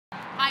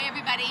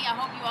everybody. I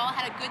hope you all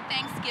had a good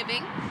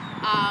Thanksgiving.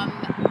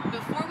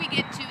 Before we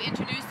get to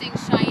introducing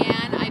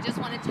Cheyenne, I just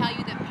want to tell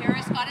you that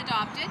Paris got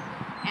adopted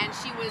and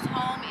she was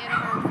home in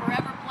her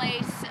forever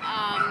place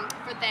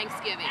for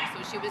Thanksgiving,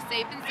 so she was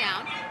safe and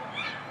sound.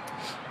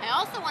 I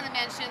also want to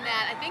mention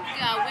that I think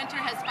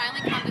winter has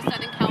finally come to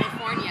Southern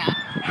California,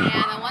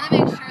 and I want to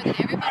make sure that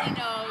everybody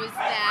knows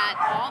that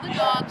all the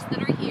dogs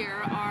that are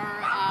here are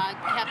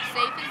kept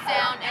safe and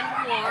sound and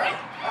warm.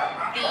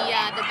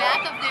 The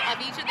back of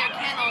each of their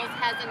kennels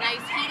has a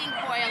nice heating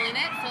coil in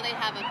it, so they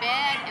have a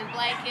bed and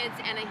blankets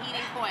and a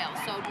heating coil.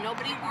 So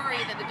nobody worry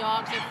that the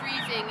dogs are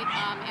freezing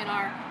in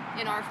our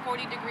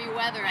 40-degree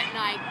weather at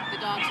night.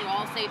 The dogs are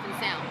all safe and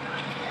sound.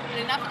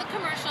 But enough of the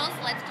commercials.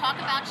 Let's talk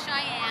about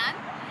Cheyenne.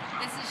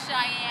 This is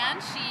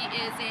Cheyenne. She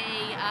is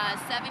a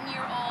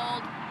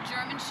 7-year-old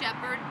German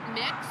Shepherd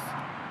mix.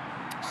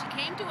 She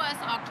came to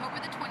us October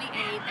the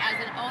 28th as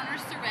an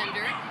owner's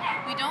surrender.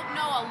 We don't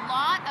know a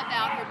lot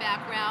about her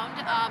background.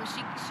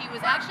 She was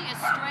actually a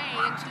stray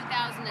in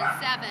 2007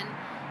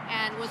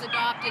 and was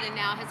adopted and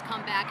now has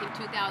come back in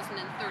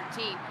 2013.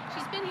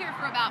 She's been here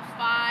for about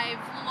a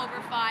little over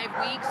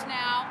 5 weeks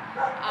now,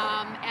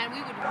 and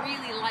we would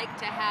really like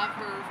to have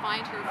her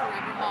find her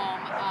forever home.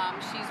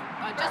 She's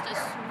just a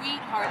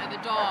sweetheart of a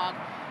dog.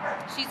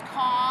 She's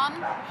calm,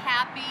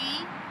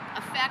 happy,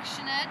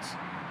 affectionate.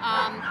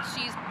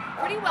 She's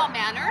pretty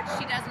well-mannered.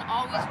 She doesn't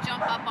always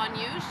jump up on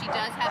you. She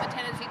does have a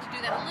tendency to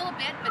do that a little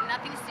bit, but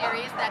nothing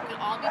serious. That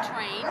could all be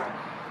trained.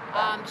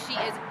 She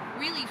is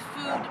really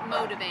food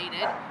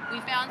motivated. We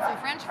found some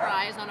French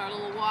fries on our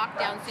little walk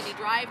down City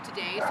Drive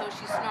today, so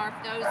she snarfed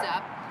those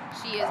up.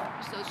 She's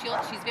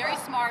very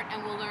smart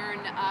and will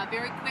learn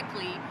very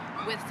quickly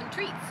with some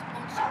treats,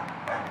 won't she?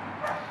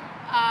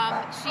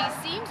 She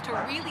seems to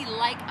really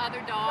like other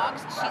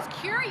dogs. She's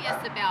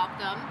curious about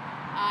them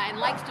and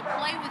likes to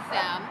play with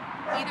them,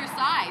 either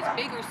size,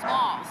 big or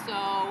small. So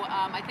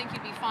I think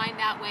you'd be fine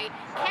that way.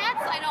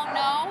 Cats, I don't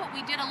know.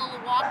 We did a little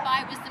walk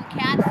by with some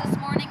cats this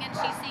morning, and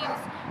she seems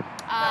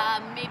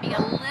maybe a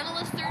little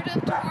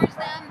assertive towards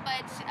them,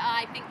 but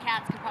I think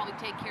cats can probably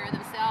take care of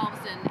themselves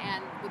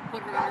and would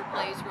put her in her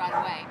place right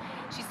away.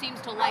 She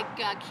seems to like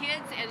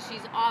kids, and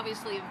she's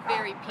obviously a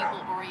very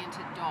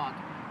people-oriented dog,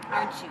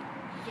 aren't you?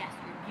 Yes,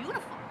 you're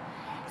beautiful.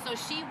 So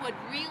she would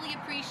really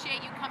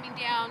appreciate you coming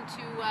down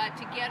to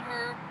get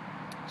her.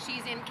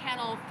 She's in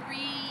kennel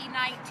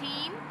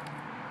 319,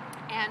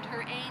 and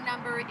her A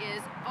number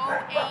is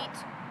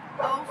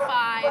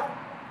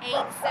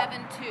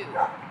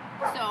 0805872.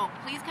 So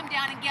please come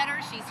down and get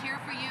her. She's here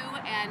for you,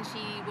 and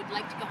she would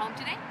like to go home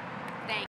today.